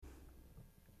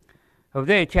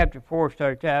Hosea chapter 4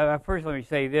 starts out. First, let me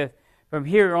say this. From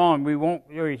here on, we won't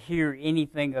really hear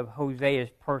anything of Hosea's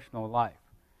personal life.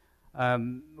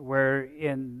 Where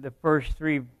in the first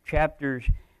 3 chapters,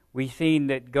 we've seen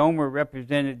that Gomer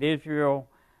represented Israel.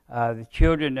 The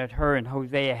children that her and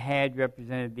Hosea had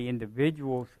represented the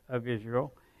individuals of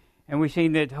Israel. And we've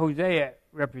seen that Hosea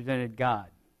represented God.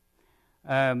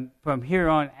 From here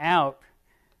on out,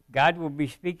 God will be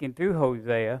speaking through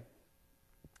Hosea.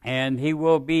 And he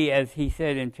will be, as he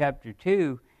said in chapter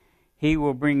 2, he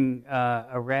will bring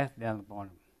a wrath down upon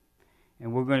him.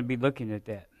 And we're going to be looking at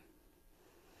that.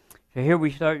 So here we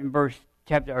start in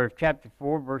chapter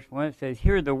 4, verse 1. It says,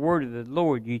 "Hear the word of the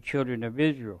Lord, ye children of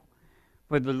Israel.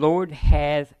 For the Lord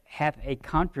hath a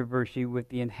controversy with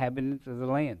the inhabitants of the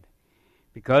land,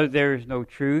 because there is no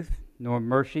truth, nor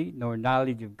mercy, nor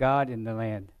knowledge of God in the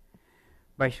land.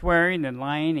 By swearing and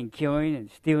lying and killing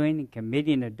and stealing and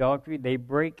committing adultery, they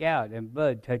break out, and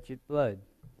blood toucheth blood.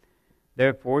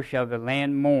 Therefore shall the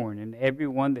land mourn, and every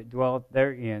one that dwelleth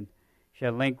therein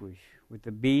shall languish, with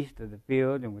the beasts of the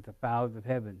field and with the fowls of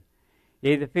heaven.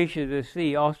 Yea, the fish of the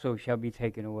sea also shall be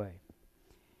taken away.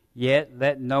 Yet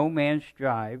let no man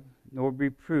strive, nor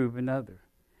reprove another.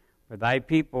 For thy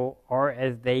people are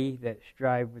as they that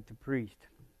strive with the priest.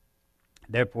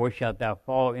 Therefore shalt thou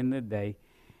fall in the day,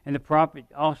 and the prophet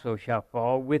also shall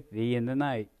fall with thee in the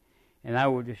night. And I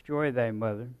will destroy thy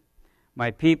mother. My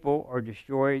people are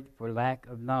destroyed for lack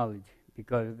of knowledge,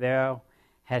 because thou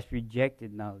hast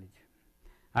rejected knowledge.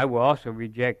 I will also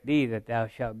reject thee, that thou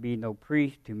shalt be no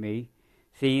priest to me,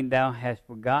 seeing thou hast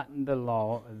forgotten the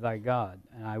law of thy God.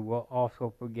 And I will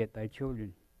also forget thy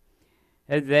children.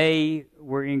 As they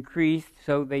were increased,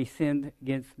 so they sinned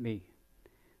against me.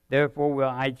 Therefore will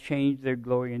I change their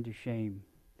glory into shame.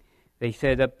 They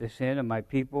set up the sin of my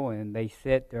people, and they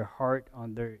set their heart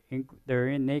on their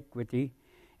iniquity,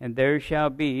 and there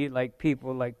shall be like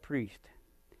people like priests.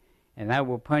 And I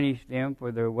will punish them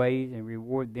for their ways, and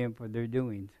reward them for their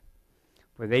doings.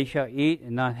 For they shall eat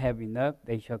and not have enough,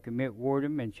 they shall commit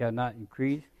whoredom and shall not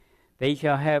increase. They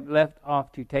shall have left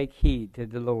off to take heed to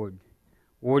the Lord.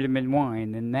 Whoredom and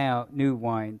wine, and now new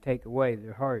wine, take away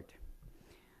their heart.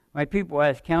 My people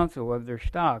ask counsel of their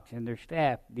stocks, and their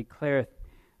staff declareth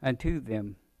unto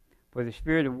them. For the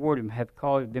spirit of whoredom hath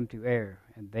caused them to err,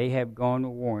 and they have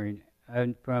gone warring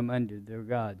from under their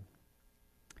God.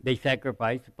 They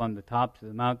sacrifice upon the tops of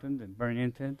the mountains, and burn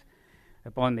incense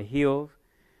upon the hills,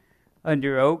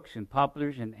 under oaks and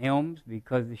poplars and elms,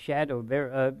 because the shadow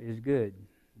thereof is good.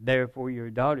 Therefore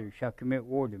your daughters shall commit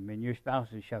whoredom, and your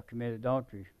spouses shall commit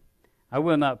adultery. I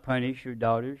will not punish your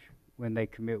daughters when they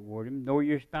commit whoredom, nor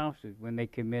your spouses when they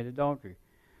commit adultery.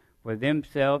 For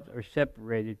themselves are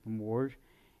separated from whores,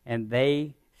 and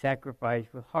they sacrifice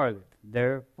with harlots.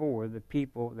 Therefore the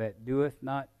people that doeth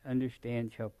not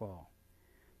understand shall fall.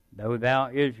 Though thou,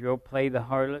 Israel, play the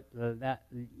harlot,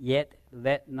 yet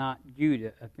let not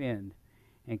Judah offend.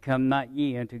 And come not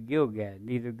ye unto Gilgad,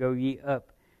 neither go ye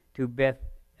up to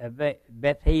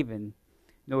Bethaven,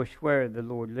 nor swear the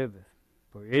Lord liveth.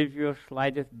 For Israel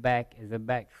slideth back as a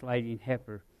backsliding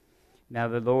heifer. Now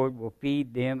the Lord will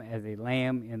feed them as a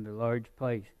lamb in the large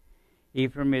place.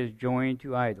 Ephraim is joined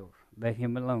to idols. Let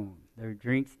him alone. Their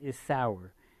drinks is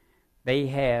sour. They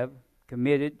have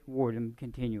committed whoredom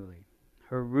continually.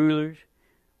 Her rulers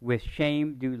with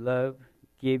shame do love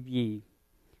give ye.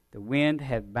 The wind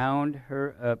hath bound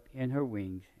her up in her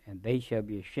wings, and they shall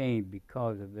be ashamed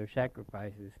because of their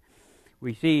sacrifices.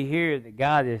 We see here that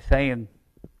God is saying,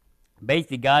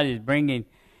 basically God is bringing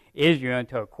Israel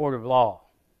into a court of law.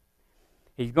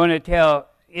 He's going to tell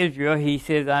Israel, he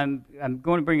says, I'm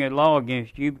going to bring a law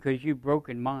against you because you've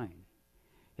broken mine.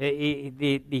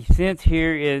 The sense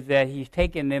here is that he's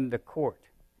taken them to court.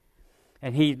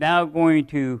 And he's now going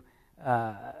to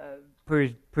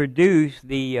produce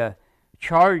the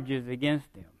charges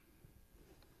against them.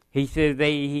 He says,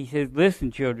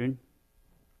 listen, children.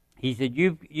 He said,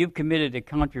 you've committed a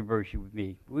controversy with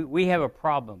me. We have a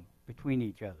problem between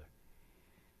each other.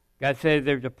 God says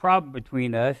there's a problem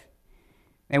between us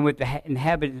and with the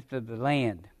inhabitants of the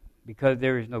land, because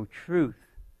there is no truth,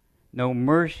 no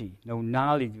mercy, no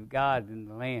knowledge of God in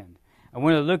the land. I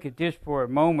want to look at this for a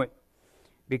moment,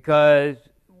 because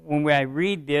when I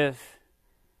read this,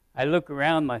 I look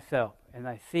around myself and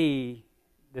I see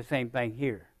the same thing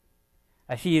here.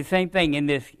 I see the same thing in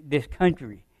this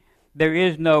country. There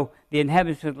is the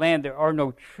inhabitants of the land, there are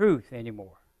no truth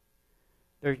anymore.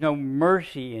 There's no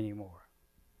mercy anymore.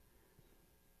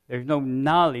 There's no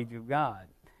knowledge of God.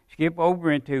 Skip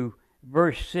over into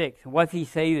verse 6. What's he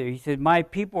say there? He says, my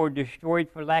people are destroyed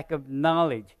for lack of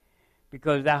knowledge,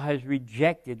 because thou hast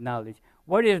rejected knowledge.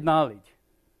 What is knowledge?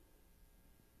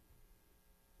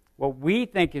 What we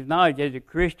think is knowledge as a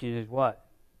Christian is what?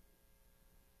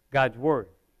 God's Word.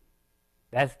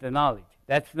 That's the knowledge.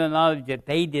 That's the knowledge that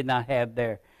they did not have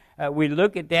there. We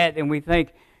look at that and we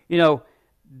think,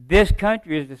 this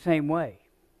country is the same way.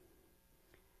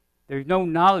 There's no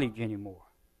knowledge anymore.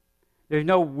 There's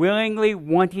no willingly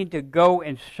wanting to go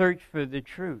and search for the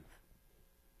truth.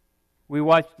 We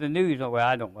watch the news. Oh, well,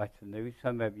 I don't watch the news.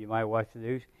 Some of you might watch the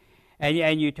news.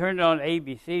 And you turn it on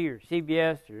ABC or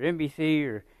CBS or NBC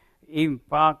or even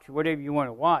Fox or whatever you want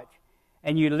to watch.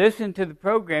 And you listen to the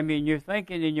program and you're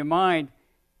thinking in your mind,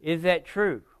 is that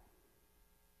true?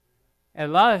 And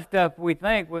a lot of stuff we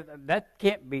think, well, that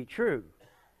can't be true.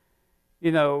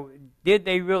 Did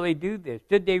they really do this?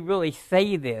 Did they really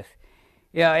say this?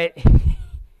 I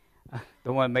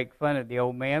don't want to make fun of the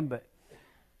old man, but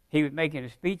he was making a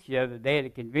speech the other day at a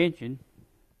convention,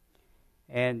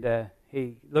 and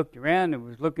he looked around and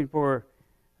was looking for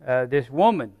this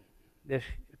woman, this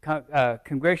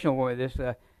congressional woman, this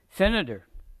senator.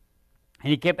 And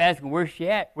he kept asking, where's she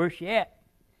at? Where's she at?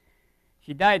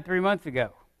 She died 3 months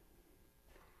ago.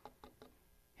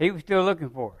 He was still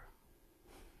looking for her.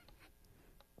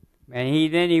 And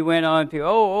he went on to,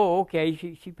 okay,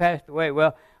 she passed away.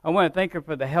 Well, I want to thank her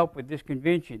for the help with this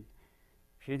convention.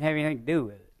 She didn't have anything to do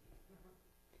with it.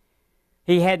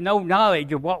 He had no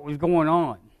knowledge of what was going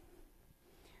on.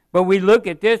 But we look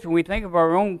at this and we think of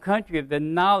our own country, of the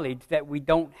knowledge that we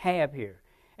don't have here.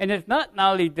 And it's not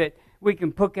knowledge that we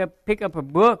can pick up a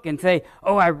book and say,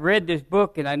 I've read this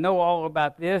book and I know all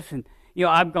about this, and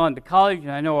I've gone to college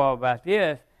and I know all about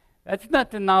this. That's not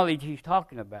the knowledge he's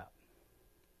talking about.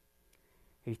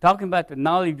 He's talking about the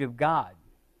knowledge of God,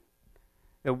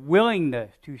 the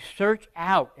willingness to search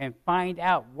out and find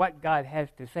out what God has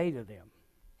to say to them.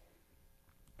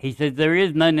 He says there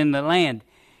is none in the land.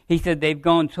 He said they've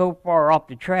gone so far off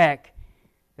the track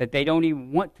that they don't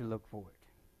even want to look for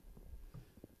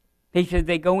it. He says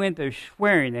they go in there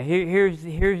swearing. Now here's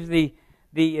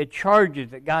the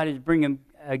charges that God is bringing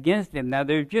against them. Now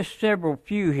there's just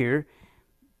few here,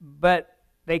 but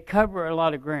they cover a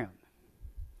lot of ground.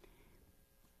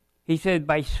 He said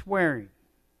by swearing.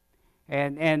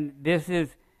 And this is,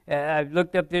 I've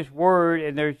looked up this word,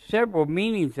 and there's several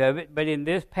meanings of it, but in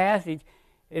this passage,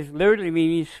 it's literally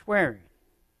meaning swearing.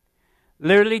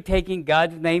 Literally taking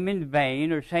God's name in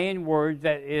vain or saying words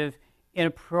that is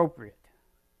inappropriate.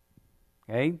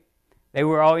 Okay? They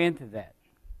were all into that.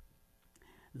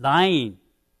 Lying,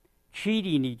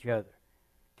 cheating each other,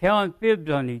 telling fibs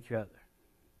on each other.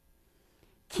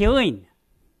 Killing.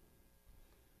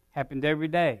 Happens every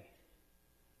day.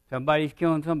 Somebody's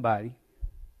killing somebody.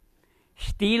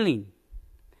 Stealing.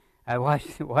 I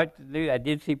watched the news. I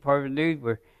did see part of the news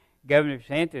where Governor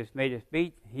DeSantis made a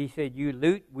speech. He said, you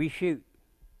loot, we shoot.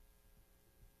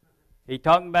 He's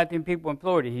talking about them people in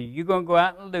Florida. You're going to go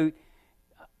out and loot,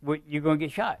 you're going to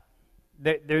get shot.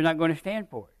 They're not going to stand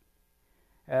for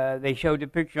it. They showed the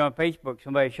picture on Facebook.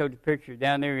 Somebody showed the picture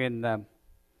down there in, I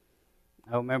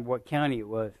don't remember what county it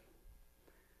was.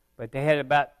 But they had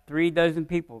about 36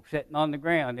 people sitting on the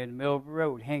ground in the middle of the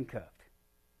road, handcuffed,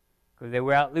 because they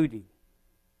were out looting.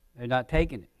 They're not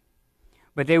taking it.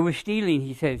 But they were stealing,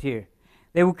 he says here.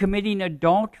 They were committing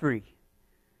adultery.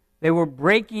 They were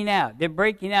breaking out. Their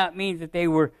breaking out means that they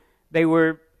were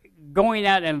going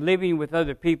out and living with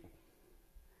other people.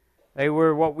 They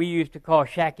were what we used to call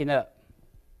shacking up.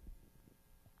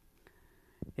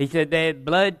 He said that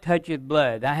blood touches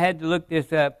blood. I had to look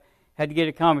this up. Had to get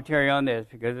a commentary on this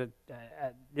because I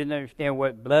didn't understand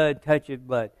what blood touches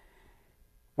blood.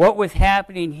 What was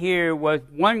happening here was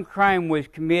one crime was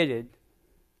committed,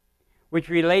 which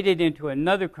related into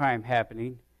another crime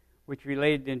happening, which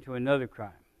related into another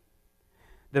crime.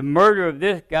 The murder of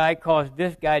this guy caused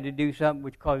this guy to do something,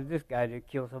 which caused this guy to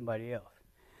kill somebody else.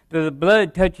 So the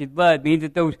blood touches blood means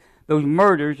that those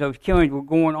murders, those killings were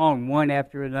going on one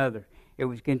after another. It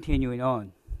was continuing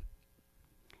on.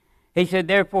 He said,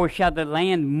 therefore shall the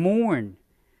land mourn.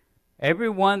 Every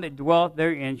one that dwelleth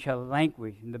therein shall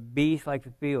languish, and the beast like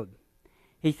the field.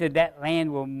 He said that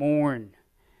land will mourn.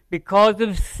 Because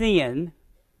of sin,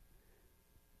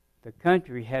 the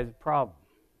country has a problem.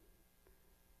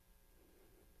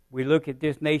 We look at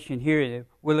this nation here,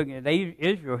 we're looking at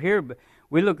Israel here, but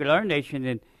we look at our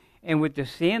nation, and with the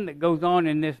sin that goes on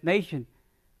in this nation,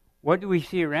 what do we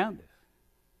see around us?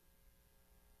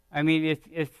 I mean,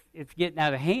 it's getting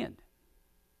out of hand.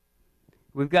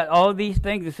 We've got all these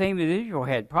things the same as Israel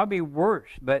had, probably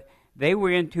worse, but they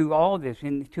were into all this,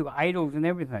 into idols and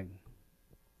everything.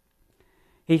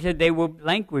 He said they will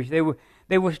languish, they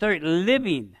will start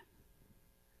living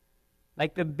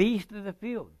like the beast of the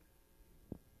field.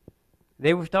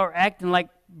 They will start acting like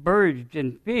birds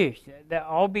and fish.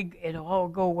 It'll all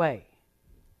go away.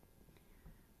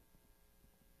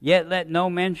 Yet let no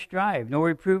man strive, nor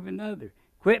reprove another.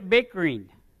 Quit bickering,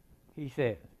 he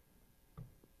says.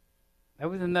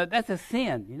 That's a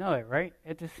sin. You know that, right?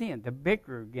 It's a sin to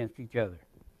bicker against each other.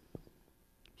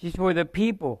 It's for the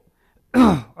people,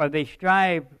 or they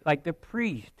strive like the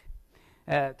priest.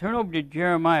 Turn over to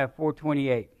Jeremiah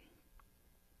 4:28.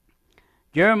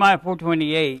 Jeremiah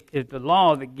 4:28 is the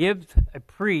law that gives a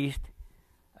priest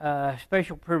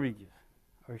special privileges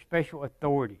or special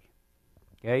authority.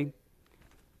 Okay?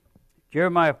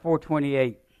 Jeremiah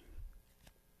 4:28.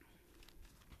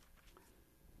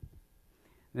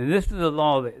 And this is the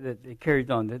law that carries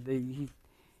on.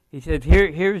 He says,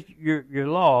 here's your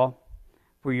law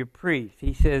for your priest.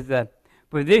 He says,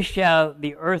 for this shall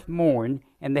the earth mourn,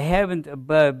 and the heavens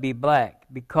above be black,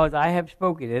 because I have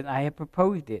spoken it, I have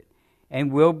proposed it,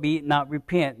 and will not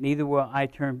repent, neither will I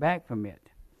turn back from it.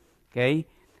 Okay?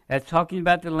 That's talking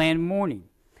about the land mourning.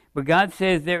 But God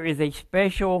says there is a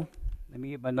special, let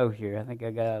me get my note here, I think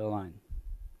I got out of line.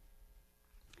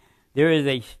 There is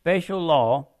a special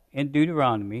law in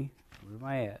Deuteronomy. Where am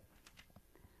I at?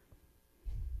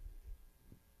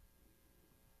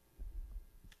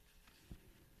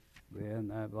 Well,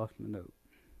 now I've lost my note.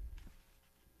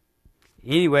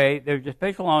 Anyway, there's a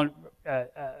special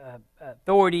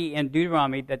authority in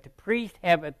Deuteronomy that the priests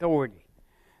have authority.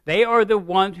 They are the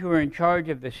ones who are in charge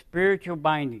of the spiritual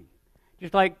binding,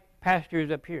 just like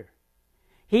pastors up here.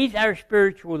 He's our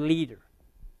spiritual leader.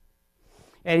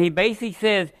 And he basically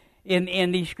says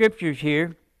in these scriptures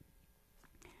here,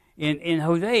 in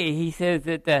Hosea, he says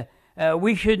that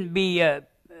we shouldn't be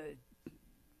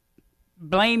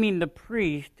blaming the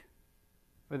priest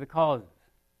for the causes.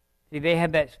 See, they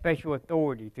have that special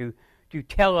authority to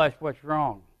tell us what's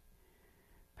wrong.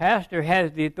 Pastor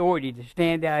has the authority to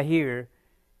stand out here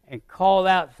and call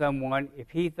out someone if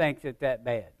he thinks it's that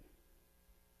bad.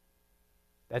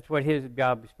 That's what his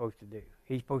job is supposed to do.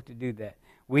 He's supposed to do that.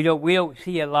 We don't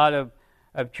see a lot of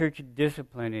church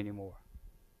discipline anymore.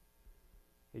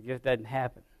 It just doesn't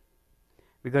happen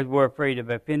because we're afraid of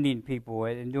offending people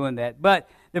and doing that. But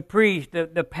the priest,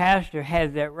 the pastor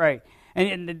has that right.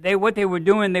 And what they were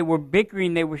doing, they were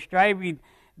bickering, they were striving,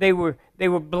 they were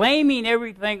blaming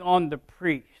everything on the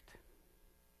priest.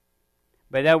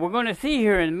 But we're going to see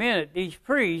here in a minute, these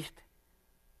priests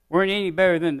weren't any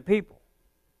better than the people.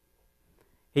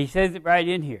 He says it right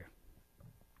in here.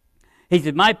 He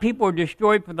said, my people are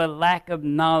destroyed for the lack of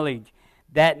knowledge.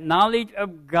 That knowledge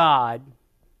of God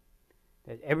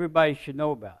that everybody should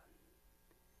know about.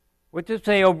 What's it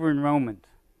say over in Romans?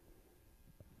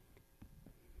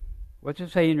 What's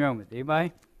it say in Romans?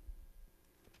 Anybody?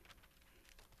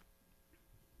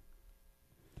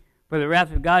 For the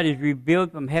wrath of God is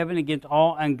revealed from heaven against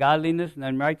all ungodliness and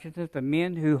unrighteousness of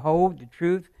men who hold the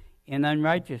truth in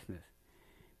unrighteousness.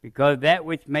 Because that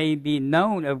which may be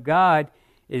known of God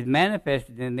is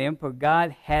manifested in them, for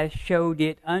God has showed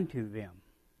it unto them.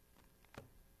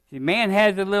 See, man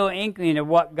has a little inkling of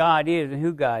what God is and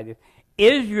who God is.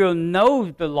 Israel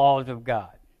knows the laws of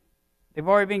God. They've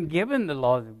already been given the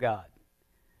laws of God.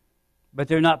 But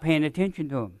they're not paying attention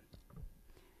to them.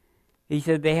 He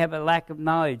said they have a lack of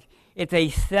knowledge. It's a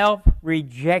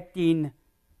self-rejecting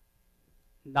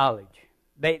knowledge.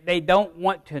 They don't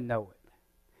want to know it.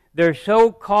 They're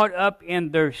so caught up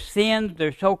in their sins.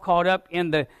 They're so caught up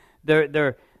in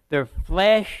their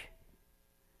flesh,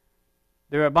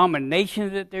 their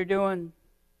abominations that they're doing.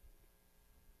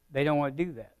 They don't want to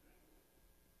do that.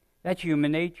 That's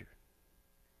human nature.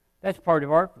 That's part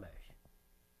of our flesh.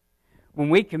 When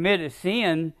we commit a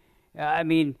sin,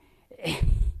 if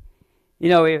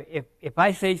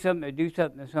I say something or do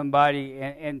something to somebody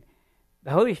and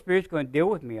the Holy Spirit's going to deal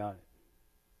with me on it.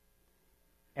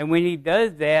 And when He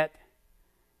does that,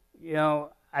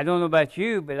 I don't know about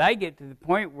you, but I get to the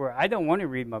point where I don't want to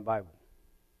read my Bible.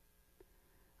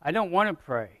 I don't want to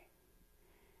pray.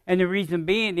 And the reason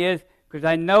being is because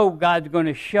I know God's going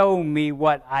to show me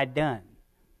what I've done.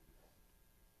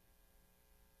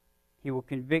 He will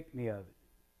convict me of it.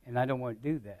 And I don't want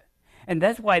to do that. And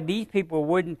that's why these people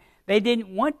they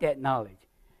didn't want that knowledge.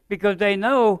 Because they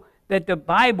know that the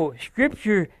Bible,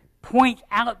 Scripture, points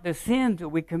out the sins that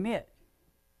we commit.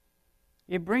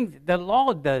 The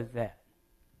law does that.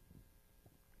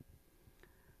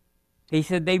 He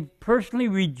said, they personally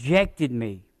rejected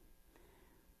me.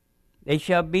 They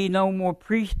shall be no more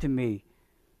priests to me.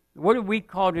 What are we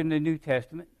called in the New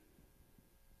Testament?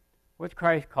 What's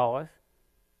Christ call us?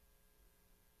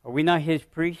 Are we not His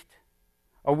priest?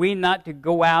 Are we not to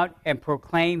go out and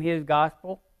proclaim His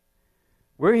gospel?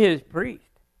 We're His priest.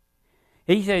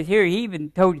 He says here, He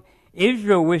even told,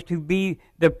 Israel was to be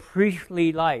the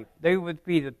priestly life. They would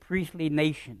be the priestly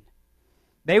nation.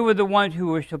 They were the ones who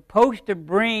were supposed to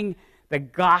bring the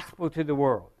gospel to the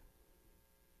world.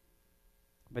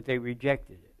 But they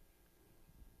rejected it.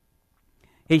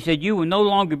 He said, "You will no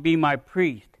longer be my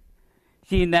priest,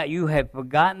 seeing that you have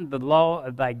forgotten the law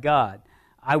of thy God.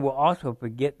 I will also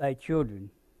forget thy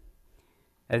children.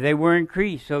 As they were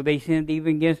increased, so they sinned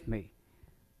even against me."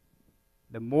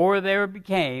 The more there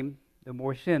became, the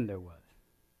more sin there was.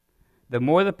 The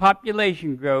more the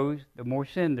population grows, the more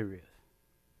sin there is.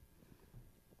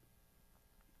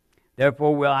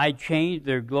 "Therefore will I change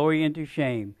their glory into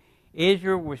shame."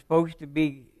 Israel was supposed to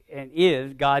be and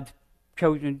is God's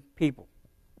chosen people.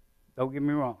 Don't get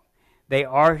me wrong. They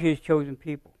are His chosen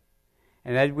people.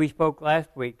 And as we spoke last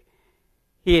week,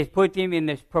 He has put them in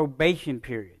this probation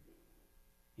period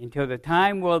until the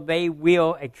time where they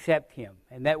will accept Him.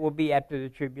 And that will be after the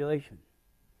tribulation.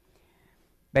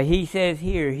 But He says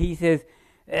here, He says,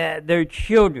 their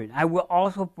children, I will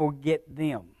also forget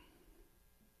them.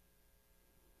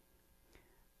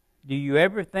 Do you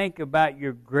ever think about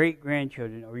your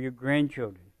great-grandchildren or your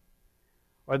grandchildren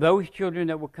or those children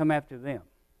that will come after them?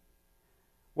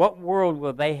 What world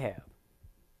will they have?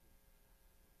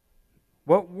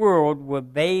 What world will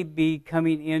they be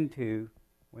coming into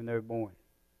when they're born?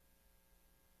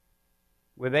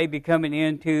 Will they be coming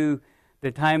into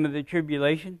the time of the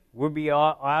tribulation? We'll be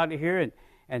out of here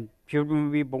and children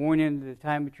will be born into the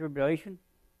time of tribulation?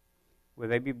 Will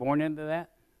they be born into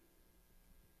that?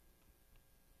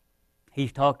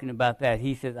 He's talking about that.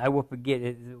 He says, I will forget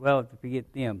it as well to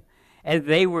forget them. As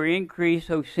they were increased,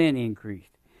 so sin increased.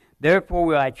 Therefore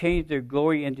will I change their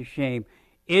glory into shame.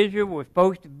 Israel was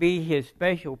supposed to be His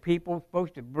special people,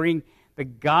 supposed to bring the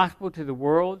gospel to the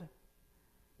world.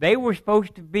 They were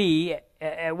supposed to be,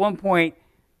 at one point,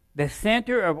 the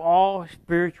center of all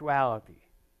spirituality.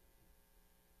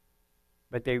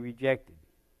 But they rejected.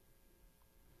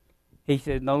 He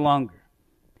said, no longer.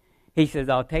 He says,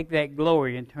 I'll take that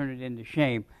glory and turn it into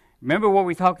shame. Remember what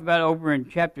we talked about over in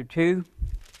chapter 2?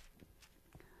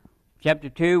 Chapter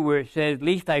 2, where it says,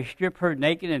 "Lest I strip her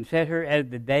naked and set her as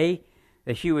the day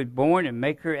that she was born, and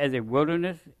make her as a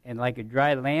wilderness and like a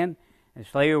dry land, and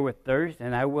slay her with thirst.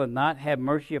 And I will not have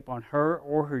mercy upon her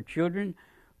or her children,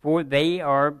 for they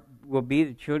will be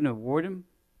the children of whoredom."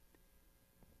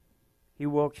 He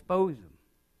will expose them.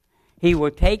 He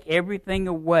will take everything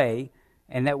away,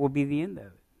 and that will be the end of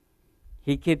it.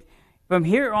 He could, from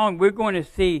here on, we're going to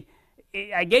see,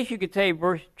 I guess you could say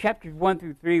chapters 1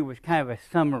 through 3 was kind of a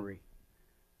summary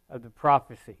of the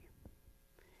prophecy.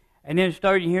 And then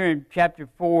starting here in chapter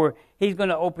 4, He's going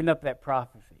to open up that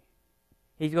prophecy.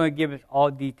 He's going to give us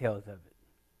all details of it.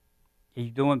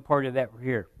 He's doing part of that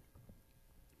here.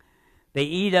 They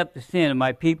eat up the sin of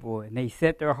my people, and they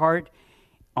set their heart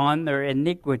on their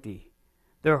iniquity.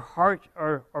 Their hearts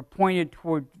are pointed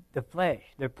toward the flesh.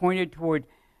 They're pointed toward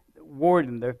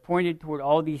whoredom. They're pointed toward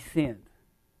all these sins.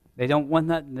 They don't want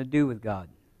nothing to do with God.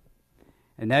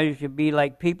 And that should be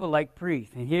like people, like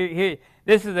priests. And here,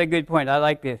 this is a good point. I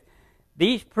like this.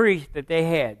 These priests that they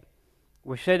had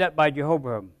were set up by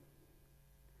Jehovah.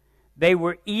 They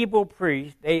were evil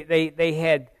priests. They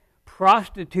had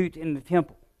prostitutes in the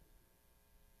temple.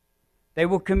 They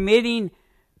were committing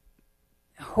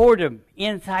whoredom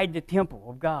inside the temple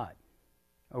of God,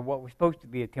 or what was supposed to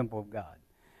be a temple of God.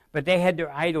 But they had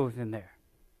their idols in there.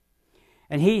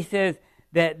 And He says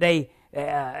that they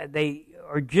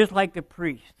are just like the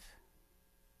priests.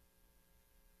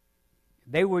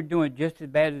 They were doing just as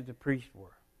bad as the priests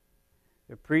were.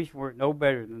 The priests weren't no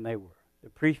better than they were. The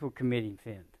priests were committing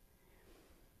sins.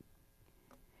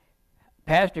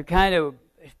 Pastor kind of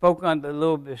spoke on it a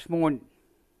little bit this morning.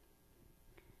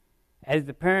 As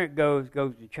the parent goes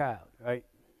the child, right?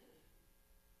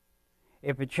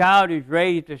 If a child is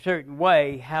raised a certain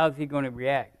way, how's he going to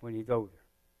react when he's older?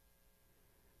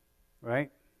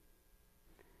 Right?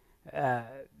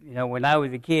 When I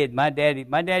was a kid, my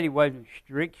daddy wasn't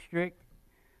strict,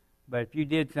 but if you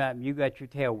did something, you got your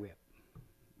tail whipped.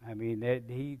 I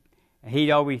mean,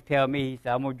 he'd always tell me, he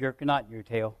said, "I'm going to jerk a knot in your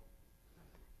tail."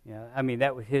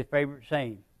 That was his favorite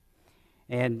saying.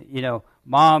 And,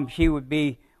 Mom, she would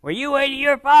be, "Well, you wait till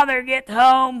your father gets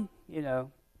home."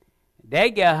 Dad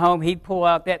got home, he'd pull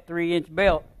out that 3-inch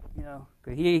belt,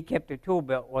 because he kept a tool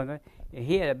belt, wasn't it? And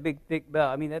he had a big, thick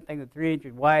belt. That thing was 3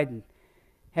 inches wide and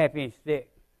half-inch thick.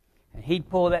 And he'd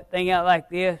pull that thing out like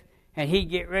this, and he'd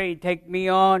get ready to take me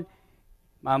on.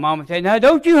 My mom would say, "No,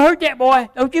 don't you hurt that boy.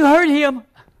 Don't you hurt him.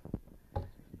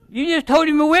 You just told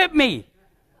him to whip me."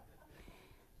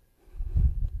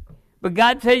 But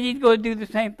God said He's going to do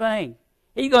the same thing.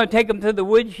 He's going to take him to the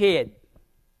woodshed.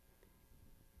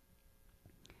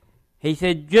 He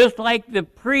said, just like the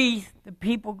priest, the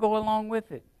people go along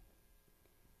with it.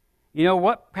 You know,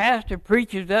 what pastor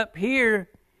preaches up here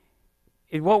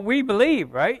is what we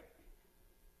believe, right?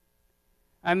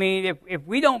 I mean, if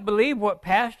we don't believe what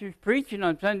pastor's preaching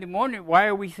on Sunday morning, why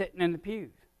are we sitting in the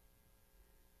pews?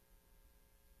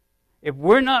 If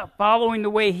we're not following the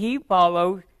way he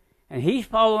follows, and he's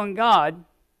following God,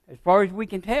 as far as we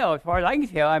can tell, as far as I can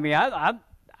tell, I mean, I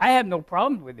have no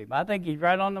problems with him. I think he's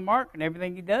right on the mark in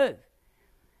everything he does.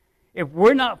 If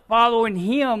we're not following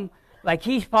him like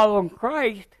he's following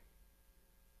Christ,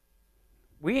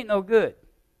 we ain't no good.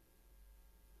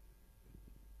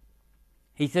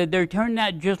 He said they're turning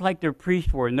out just like their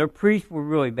priests were, and their priests were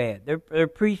really bad. Their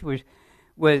priest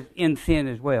was in sin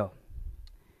as well.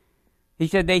 He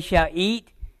said they shall eat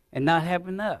and not have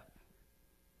enough.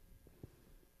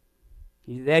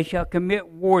 They shall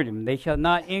commit whoredom. They shall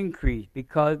not increase,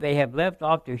 because they have left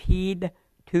off to heed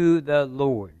to the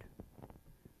Lord.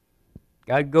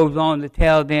 God goes on to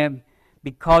tell them,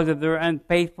 because of their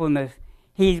unfaithfulness,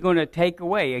 he's going to take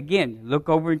away. Again, look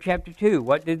over in chapter 2.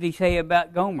 What did he say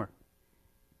about Gomer?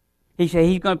 He said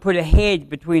he's going to put a hedge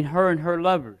between her and her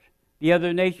lovers, the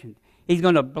other nations. He's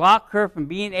going to block her from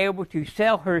being able to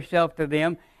sell herself to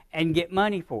them and get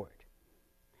money for it.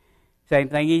 Same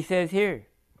thing he says here.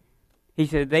 He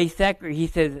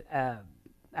said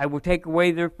I will take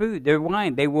away their food, their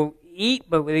wine. They will eat,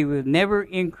 but they will never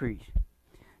increase.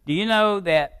 Do you know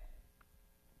that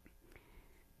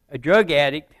a drug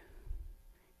addict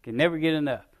can never get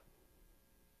enough?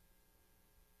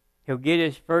 He'll get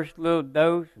his first little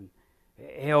dose, and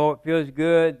it feels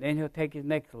good. Then he'll take his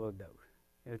next little dose.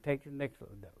 He'll take his next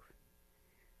little dose.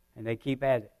 And they keep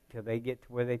at it until they get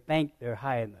to where they think they're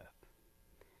high enough.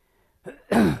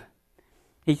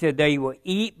 He said they will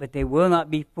eat, but they will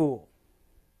not be full.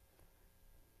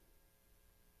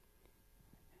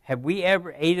 Have we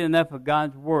ever ate enough of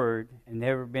God's Word and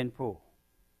never been full?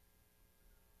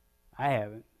 I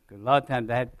haven't. Because a lot of times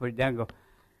I had to put it down and go,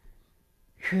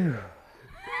 phew.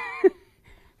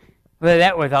 Well,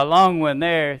 that was a long one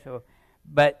there.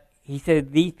 But he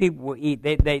said these people will eat.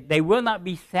 They will not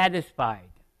be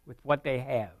satisfied with what they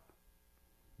have.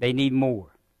 They need more.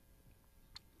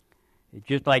 It's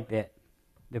just like that.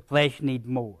 The flesh needs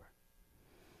more.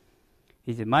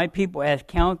 He said, my people ask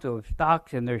counsel of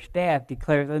stocks, and their staff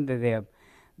declares unto them.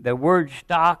 The words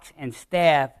stocks and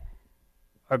staff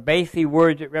are basically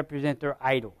words that represent their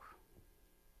idols.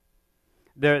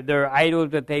 Their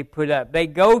idols that they put up. They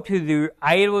go to their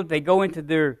idols, they go into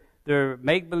their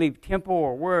make-believe temple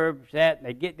or wherever it's at, and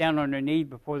they get down on their knees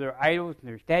before their idols and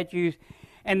their statues,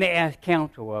 and they ask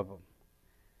counsel of them.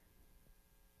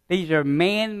 These are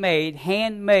man-made,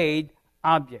 handmade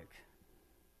objects.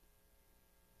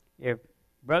 If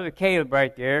Brother Caleb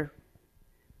right there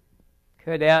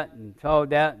cut out and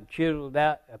sawed out and chiseled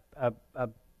out a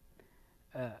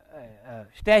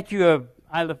statue of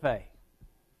Isla Faye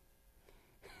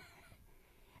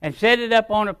and set it up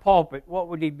on a pulpit, what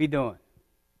would he be doing?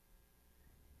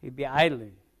 He'd be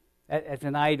idling. That's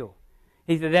an idol.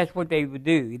 He said that's what they would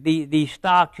do. These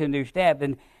stocks and their staff.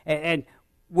 And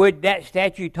would that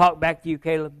statue talk back to you,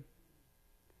 Caleb?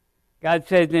 God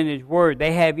says in His Word,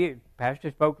 they have ears.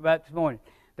 Pastor spoke about it this morning.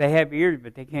 They have ears,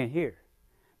 but they can't hear.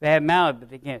 They have mouths,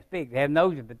 but they can't speak. They have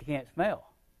noses, but they can't smell.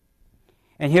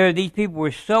 And here these people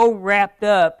were so wrapped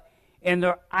up in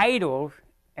their idols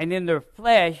and in their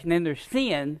flesh and in their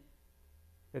sin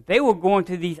that they were going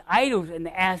to these idols and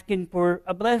asking for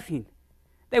a blessing.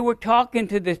 They were talking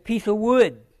to this piece of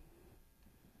wood.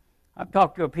 I've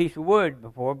talked to a piece of wood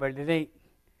before, but it ain't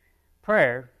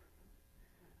prayer.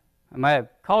 I might have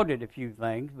called it a few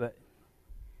things, but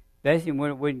especially when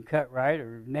it wouldn't cut right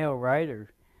or nail right or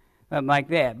something like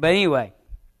that. But anyway,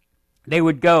 they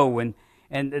would go and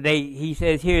he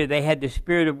says here they had the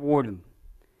spirit of whoredom.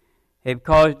 They've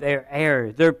caused their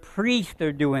errors. Their priests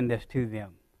are doing this to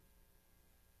them.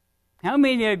 How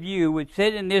many of you would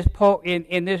sit in this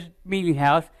in this meeting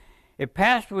house if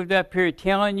Pastor was up here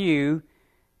telling you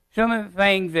some of the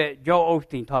things that Joel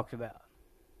Osteen talks about?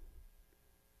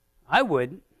 I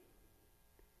wouldn't.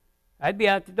 I'd be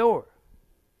out the door.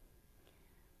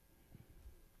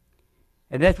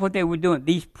 And that's what they were doing.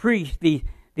 These priests, these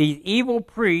evil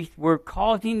priests were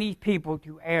causing these people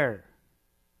to err.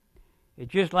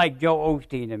 It's just like Joel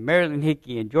Osteen and Marilyn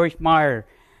Hickey and Joyce Meyer.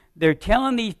 They're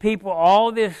telling these people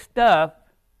all this stuff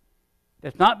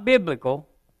that's not biblical.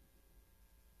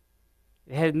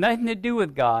 It has nothing to do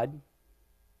with God.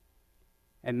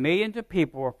 And millions of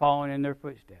people are following in their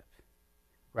footsteps.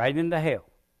 Right into hell.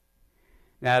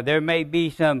 Now, there may be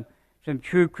some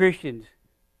true Christians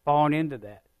falling into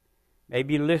that.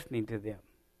 Maybe listening to them.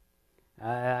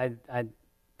 I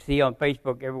see on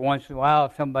Facebook every once in a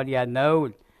while somebody I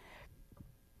know.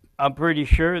 I'm pretty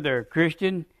sure they're a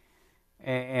Christian,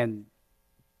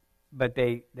 but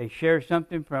they share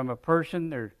something from a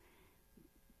person, or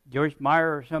Joyce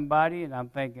Meyer or somebody, and I'm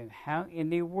thinking, how in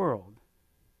the world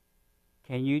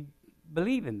can you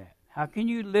believe in that? How can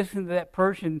you listen to that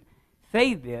person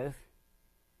say this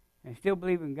and still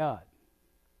believe in God?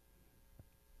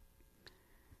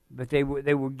 But they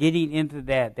were getting into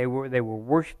that. They were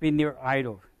worshiping their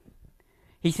idols.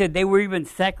 He said they were even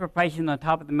sacrificing on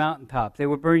top of the mountaintops. They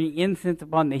were burning incense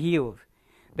upon the hills.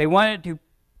 They wanted to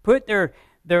put their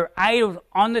idols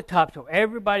on the top so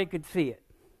everybody could see it.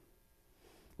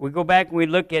 We go back and we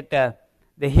look at the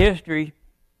history,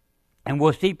 and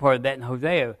we'll see part of that in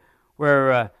Hosea,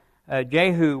 where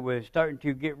Jehu was starting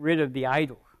to get rid of the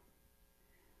idols.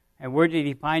 And where did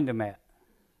he find them at?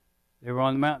 They were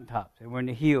on the mountaintops. They were in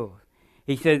the hills.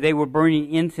 He said they were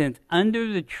burning incense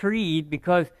under the trees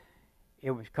because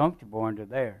it was comfortable under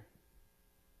there.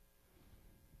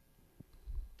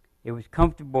 It was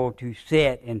comfortable to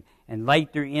sit and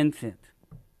light their incense.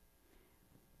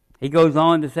 He goes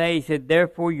on to say, he said,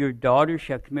 therefore your daughters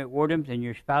shall commit whoredoms and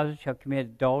your spouses shall commit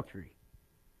adultery.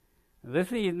 Now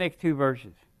listen to these next two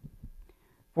verses.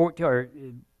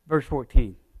 Verse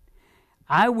 14.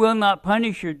 I will not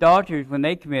punish your daughters when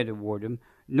they commit a whoredom,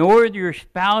 nor your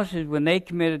spouses when they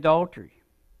commit adultery.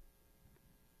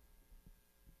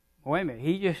 Wait a minute.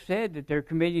 He just said that they're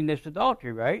committing this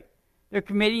adultery, right? They're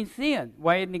committing sin.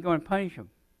 Why isn't he going to punish them?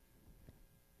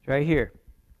 It's right here.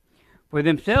 For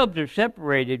themselves are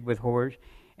separated with whores,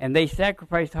 and they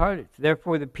sacrifice harlots.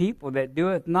 Therefore the people that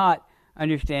doeth not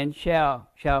understand shall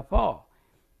fall.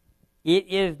 It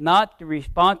is not the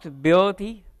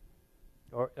responsibility,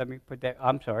 or let me put that,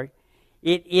 I'm sorry.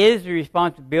 It is the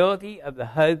responsibility of the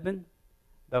husband,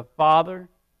 the father,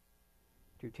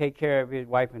 to take care of his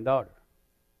wife and daughter.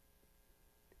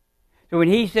 So when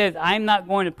he says, I'm not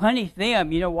going to punish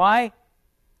them, you know why?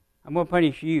 I'm going to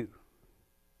punish you.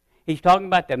 He's talking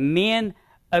about the men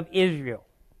of Israel.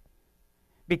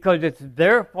 Because it's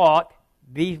their fault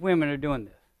these women are doing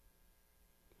this.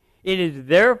 It is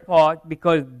their fault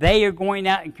because they are going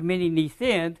out and committing these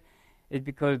sins. It's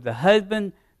because the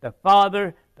husband, the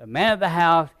father, the man of the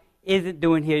house isn't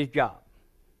doing his job.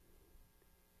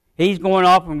 He's going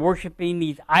off and worshiping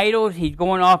these idols. He's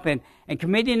going off and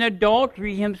committing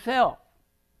adultery himself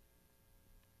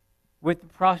with the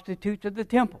prostitutes of the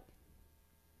temple.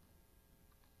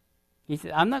 He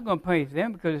said, I'm not going to punish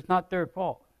them because it's not their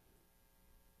fault.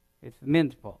 It's the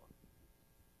men's fault.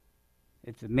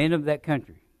 It's the men of that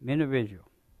country, men of Israel.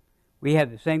 We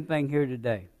have the same thing here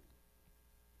today.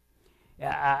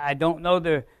 I don't know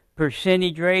the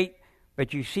percentage rate,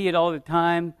 but you see it all the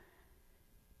time,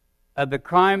 of the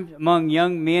crimes among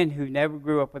young men who never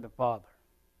grew up with a father.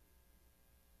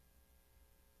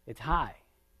 It's high.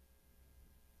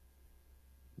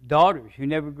 Daughters who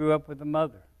never grew up with a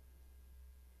mother.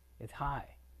 It's high.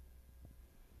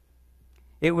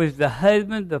 It was the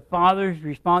husband, the father's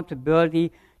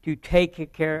responsibility to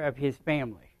take care of his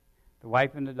family, the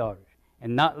wife and the daughters,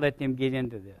 and not let them get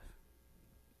into this.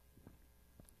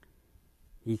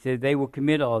 He said they will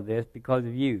commit all this because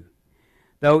of you.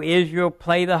 Though Israel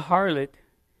play the harlot,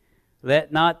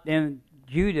 let not them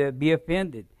Judah be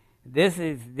offended. This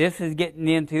is getting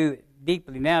into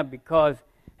deeply now, because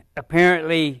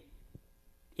apparently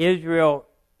Israel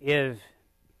is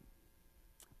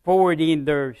forwarding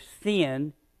their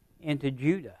sin into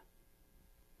Judah.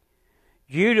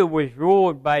 Judah was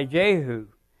ruled by Jehu.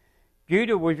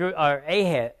 Judah was Azziah,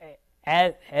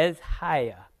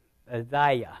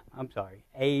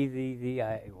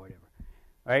 whatever.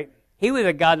 Right? He was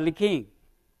a godly king.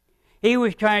 He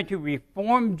was trying to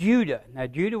reform Judah. Now,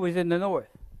 Judah was in the north.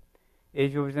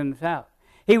 Israel was in the south.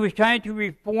 He was trying to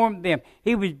reform them.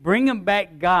 He was bringing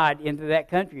back God into that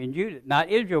country in Judah. Not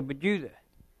Israel, but Judah.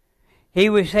 He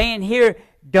was saying here,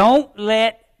 don't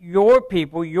let your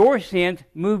people, your sins,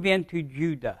 move into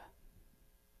Judah.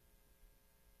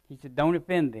 He said, don't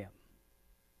offend them.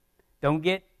 Don't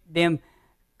get them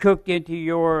cooked into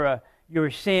your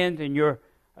sins and your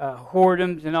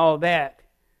whoredoms and all that.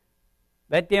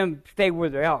 Let them stay where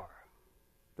they are.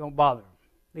 Don't bother them.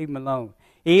 Leave them alone.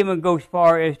 He even goes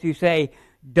far as to say,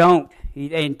 don't.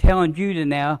 And telling Judah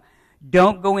now,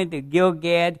 don't go into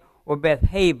Gilgad or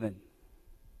Bethaven.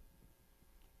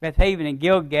 Bethaven and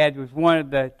Gilgad was one of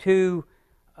the two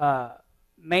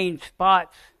main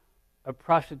spots of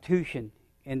prostitution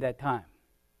in that time.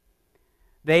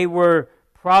 They were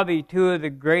probably two of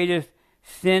the greatest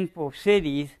sinful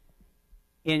cities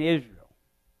in Israel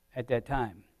at that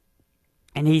time.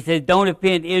 And he says, don't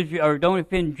offend Israel, or don't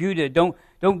offend Judah. Don't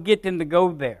get them to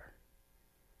go there.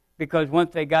 because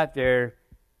once they got there,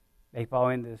 they fall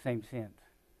into the same sins.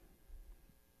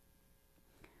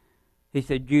 He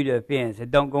said, Judah offends,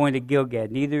 said, don't go into Gilgad,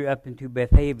 neither up into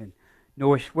Bethaven,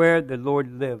 nor swear the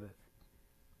Lord liveth.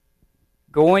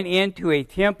 Going into a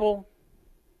temple,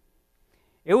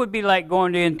 it would be like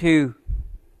going into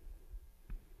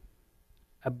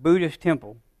a Buddhist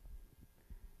temple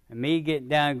and me getting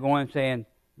down and going and saying,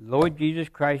 Lord Jesus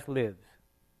Christ lives.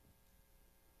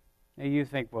 Now you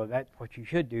think, well, that's what you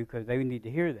should do because they need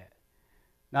to hear that.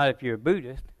 Not if you're a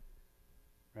Buddhist,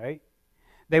 right?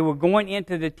 They were going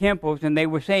into the temples and they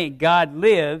were saying God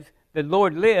lives, the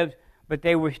Lord lives, but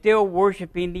they were still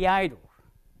worshiping the idols.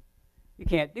 You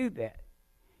can't do that.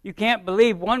 You can't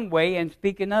believe one way and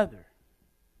speak another.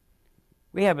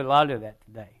 We have a lot of that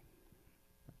today.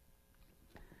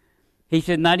 He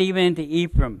said, not even into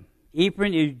Ephraim.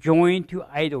 Ephraim is joined to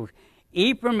idols.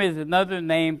 Ephraim is another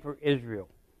name for Israel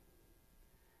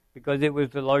because it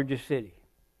was the largest city.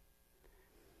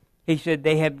 He said,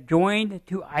 they have joined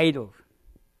to idols.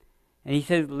 And he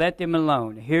says, let them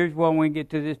alone. Here's when we get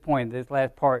to this point, this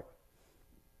last part.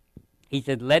 He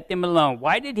said, let them alone.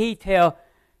 Why did he tell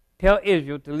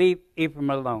Israel to leave Ephraim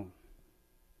alone?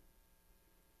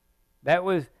 That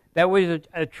was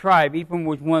a tribe. Ephraim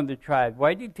was one of the tribes.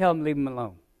 Why did he tell them to leave them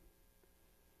alone?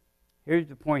 Here's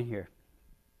the point here.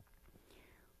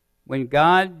 When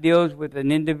God deals with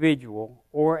an individual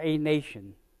or a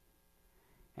nation,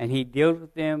 and he deals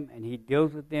with them, and he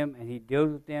deals with them, and he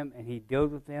deals with them, and he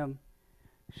deals with them,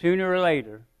 sooner or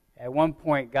later, at one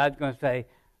point, God's going to say,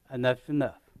 enough's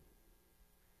enough.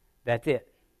 That's it.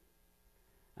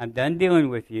 I'm done dealing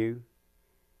with you.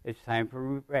 It's time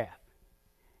for wrath.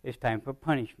 It's time for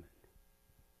punishment.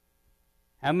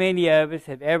 How many of us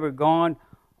have ever gone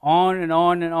on and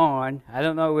on and on? I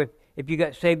don't know if you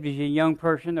got saved as a young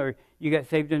person or you got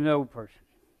saved as an old person.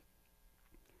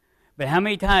 But how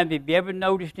many times have you ever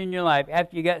noticed in your life,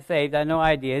 after you got saved, I know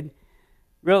I did,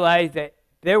 realized that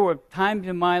there were times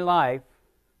in my life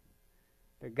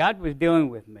that God was dealing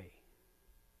with me,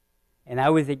 and I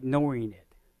was ignoring it.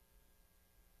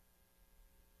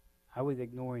 I was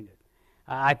ignoring it.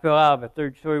 I fell out of a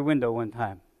third-story window one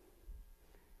time.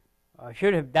 I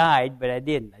should have died, but I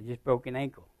didn't. I just broke an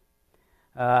ankle.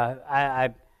 I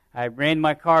ran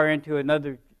my car into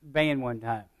another van one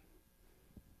time.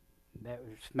 That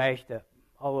was smashed up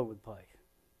all over the place.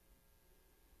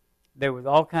 There was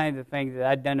all kinds of things that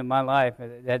I'd done in my life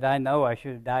that I know I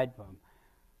should have died from.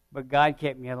 But God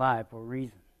kept me alive for a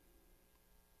reason.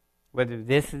 Whether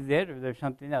this is it or there's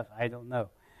something else, I don't know.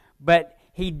 But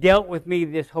he dealt with me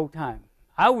this whole time.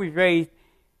 I was raised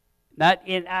not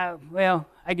in, I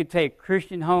could say a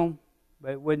Christian home,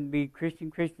 but it wouldn't be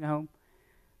Christian home.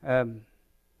 I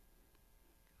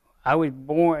was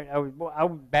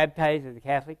baptized as a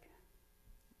Catholic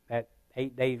at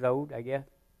 8 days old, I guess.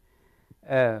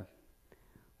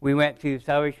 We went to the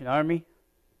Salvation Army.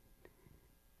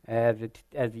 As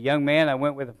a young man, I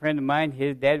went with a friend of mine.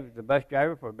 His dad was the bus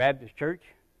driver for a Baptist church.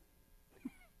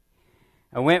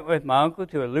 I went with my uncle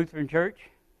to a Lutheran church.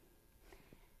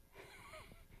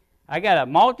 I got a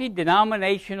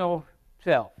multi-denominational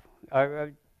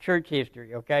church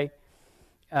history, okay?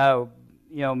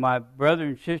 My brother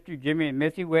and sister, Jimmy and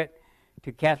Missy, went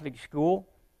to Catholic school.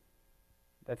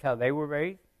 That's how they were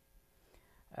raised.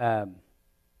 I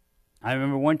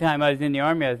remember one time I was in the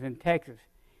Army, I was in Texas,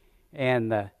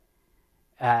 and I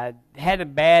had a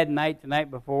bad night the night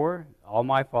before, all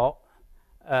my fault.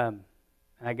 And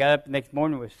I got up the next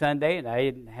morning, it was Sunday, and I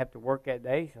didn't have to work that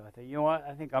day, so I said, you know what,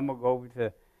 I think I'm going to go over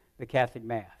to the Catholic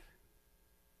Mass.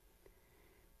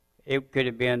 It could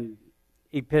have been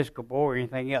Episcopal or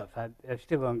anything else. I was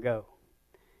still going to go.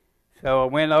 So I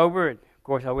went over, and of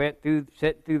course I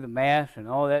sat through the Mass and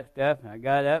all that stuff, and I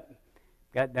got up,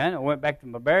 got done, I went back to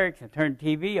my barracks and turned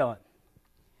the TV on.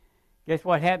 Guess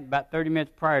what happened about 30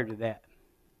 minutes prior to that?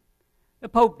 The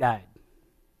Pope died.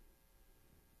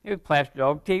 It was plastered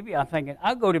on TV. I'm thinking,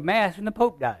 I'll go to Mass and the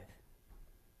Pope dies.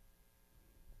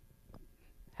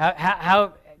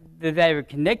 How does that have a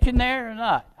connection there or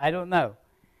not? I don't know.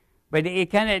 But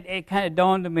it kind of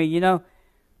dawned on me,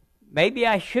 maybe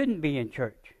I shouldn't be in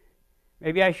church.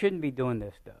 Maybe I shouldn't be doing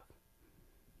this stuff.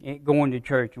 Going to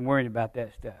church and worrying about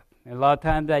that stuff. And a lot of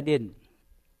times I didn't.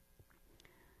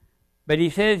 But he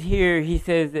says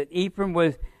that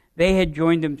Ephraim they had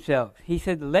joined themselves. He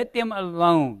said, let them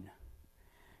alone.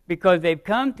 Because they've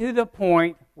come to the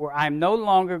point where I'm no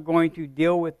longer going to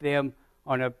deal with them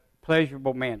on a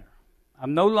pleasurable manner.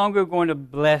 I'm no longer going to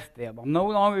bless them. I'm no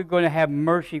longer going to have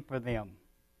mercy for them.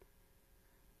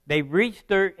 They've reached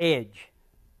their edge.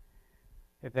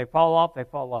 If they fall off, they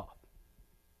fall off.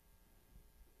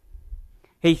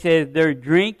 He says, their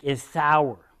drink is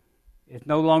sour. It's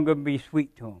no longer going to be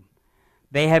sweet to them.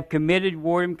 They have committed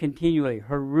whoredom continually.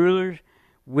 Her rulers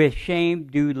with shame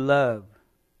do love.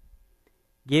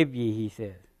 Give ye, he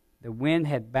says. The wind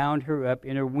hath bound her up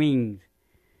in her wings,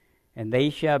 and they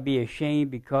shall be ashamed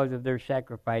because of their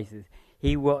sacrifices.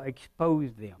 He will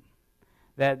expose them.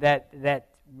 That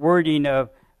wording of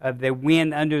the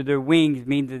wind under their wings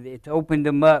means that it's opened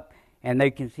them up and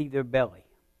they can see their belly.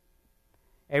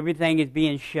 Everything is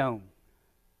being shown.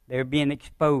 They're being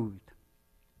exposed.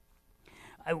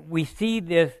 We see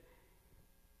this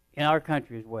in our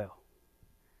country as well.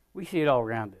 We see it all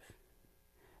around us.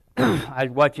 I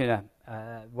was watching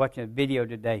a video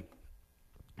today,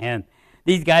 and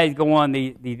these guys go on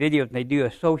these videos and they do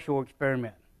a social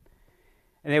experiment.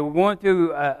 And they were going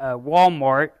through a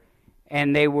Walmart,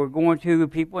 and they were going to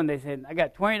people, and they said, I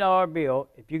got a $20 bill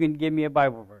if you can give me a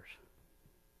Bible verse.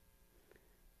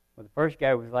 Well, the first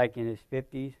guy was like in his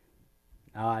 50s.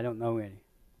 No, I don't know any.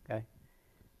 Okay.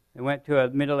 They went to a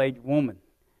middle-aged woman.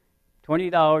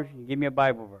 $20, you give me a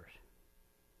Bible verse.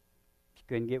 She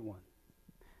couldn't get one.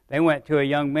 They went to a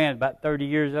young man about 30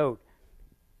 years old.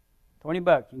 $20,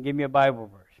 you can give me a Bible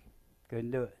verse.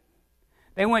 Couldn't do it.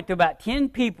 They went to about 10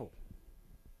 people.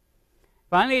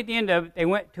 Finally, at the end of it, they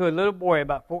went to a little boy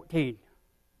about 14.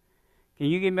 Can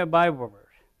you give me a Bible verse?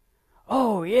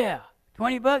 Oh, yeah.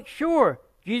 $20? Sure.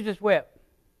 Jesus wept.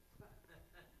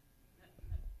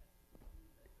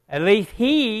 At least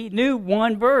he knew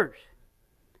one verse.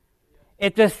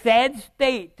 It's a sad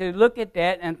state to look at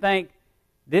that and think,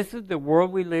 this is the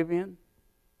world we live in?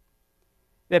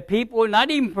 That people, not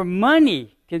even for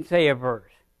money, can say a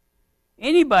verse.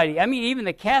 Anybody, I mean, even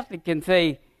the Catholic can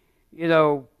say,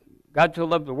 God so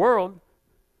loved the world,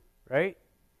 right?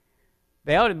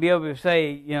 They ought to be able to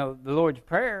say, the Lord's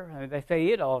Prayer. I mean, they say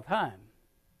it all the time,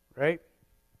 right?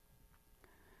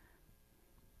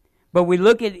 But we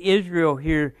look at Israel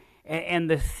here and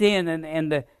the sin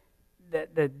and the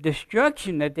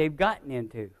destruction that they've gotten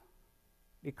into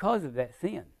because of that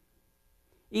sin.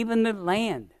 Even the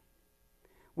land.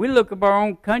 We look at our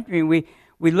own country and we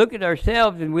look at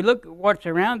ourselves and we look at what's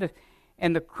around us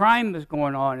and the crime that's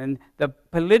going on and the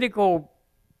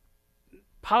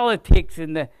politics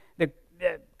and the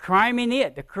crime in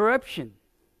it, the corruption.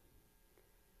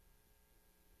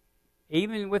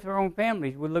 Even with our own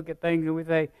families, we look at things and we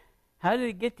say, how did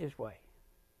it get this way?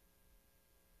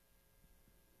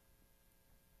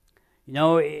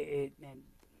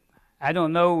 I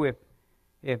don't know if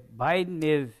Biden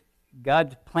is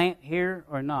God's plant here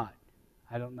or not.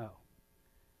 I don't know.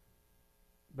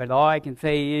 But all I can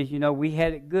say is, we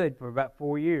had it good for about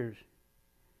 4 years.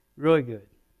 Really good.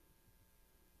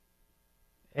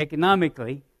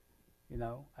 Economically, I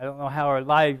don't know how our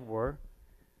lives were,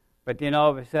 but then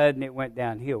all of a sudden it went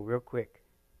downhill real quick.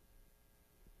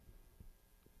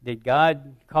 Did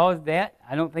God cause that?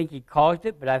 I don't think He caused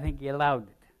it, but I think He allowed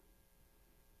it.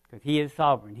 Because He is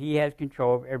sovereign. He has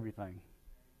control of everything.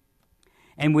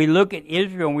 And we look at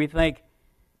Israel and we think,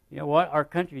 you know what? Our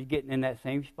country is getting in that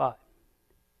same spot.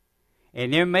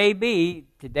 And there may be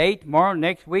today, tomorrow,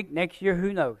 next week, next year,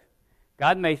 who knows?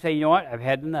 God may say, you know what? I've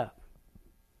had enough.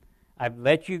 I've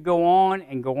let you go on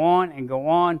and go on and go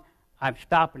on. I'm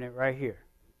stopping it right here.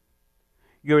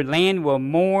 Your land will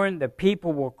mourn. The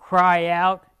people will cry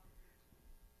out.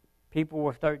 People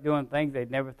will start doing things they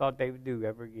never thought they would do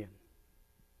ever again.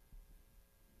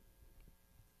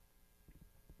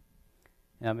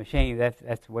 And I'm ashamed that's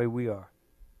the way we are.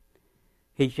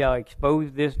 He shall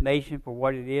expose this nation for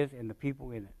what it is and the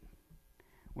people in it.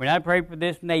 When I pray for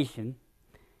this nation,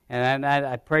 and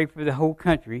I pray for the whole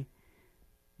country,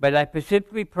 but I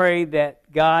specifically pray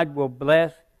that God will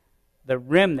bless the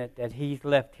remnant that He's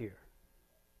left here.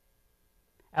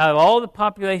 Out of all the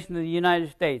population of the United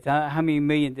States, how many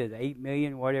millions is it? 8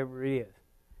 million, whatever it is.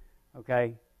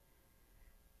 Okay?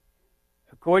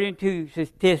 According to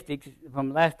statistics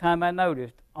from last time I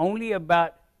noticed, only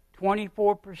about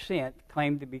 24%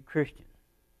 claim to be Christian.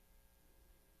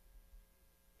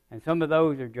 And some of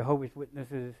those are Jehovah's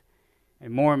Witnesses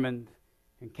and Mormons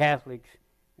and Catholics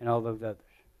and all those others.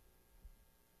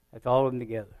 That's all of them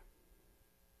together.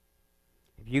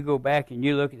 If you go back and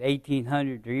you look at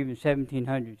 1800s or even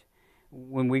 1700s,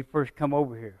 when we first come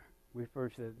over here,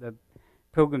 the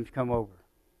pilgrims come over.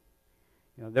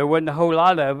 There wasn't a whole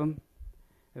lot of them.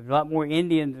 There's a lot more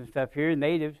Indians and stuff here,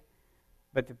 natives.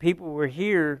 But the people who were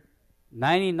here,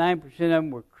 99% of them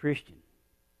were Christian.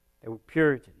 They were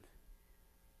Puritans.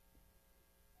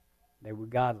 They were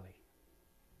godly.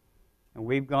 And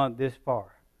we've gone this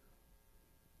far.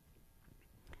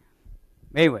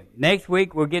 Anyway, next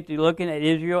week we'll get to looking at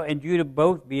Israel and Judah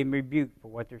both being rebuked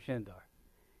for what their sins are.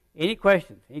 Any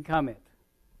questions? Any comments?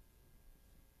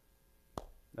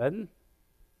 Nothing?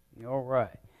 All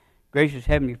right. Gracious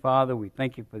Heavenly Father, we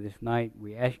thank you for this night.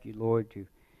 We ask you, Lord, to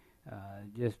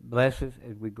just bless us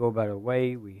as we go about our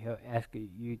way. We ask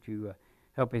you to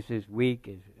help us this week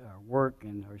as our work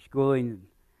and our schooling and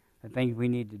the things we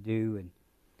need to do. And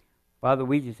Father,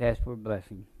 we just ask for a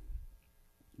blessing.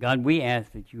 God, we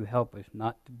ask that you help us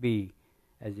not to be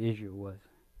as Israel was.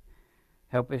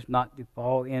 Help us not to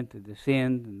fall into the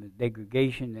sins and the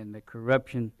degradation and the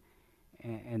corruption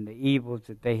and the evils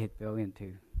that they had fell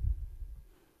into.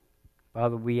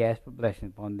 Father, we ask for blessing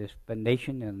upon this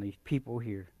nation and these people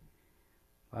here.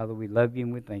 Father, we love you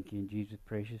and we thank you in Jesus'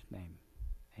 precious name.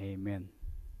 Amen.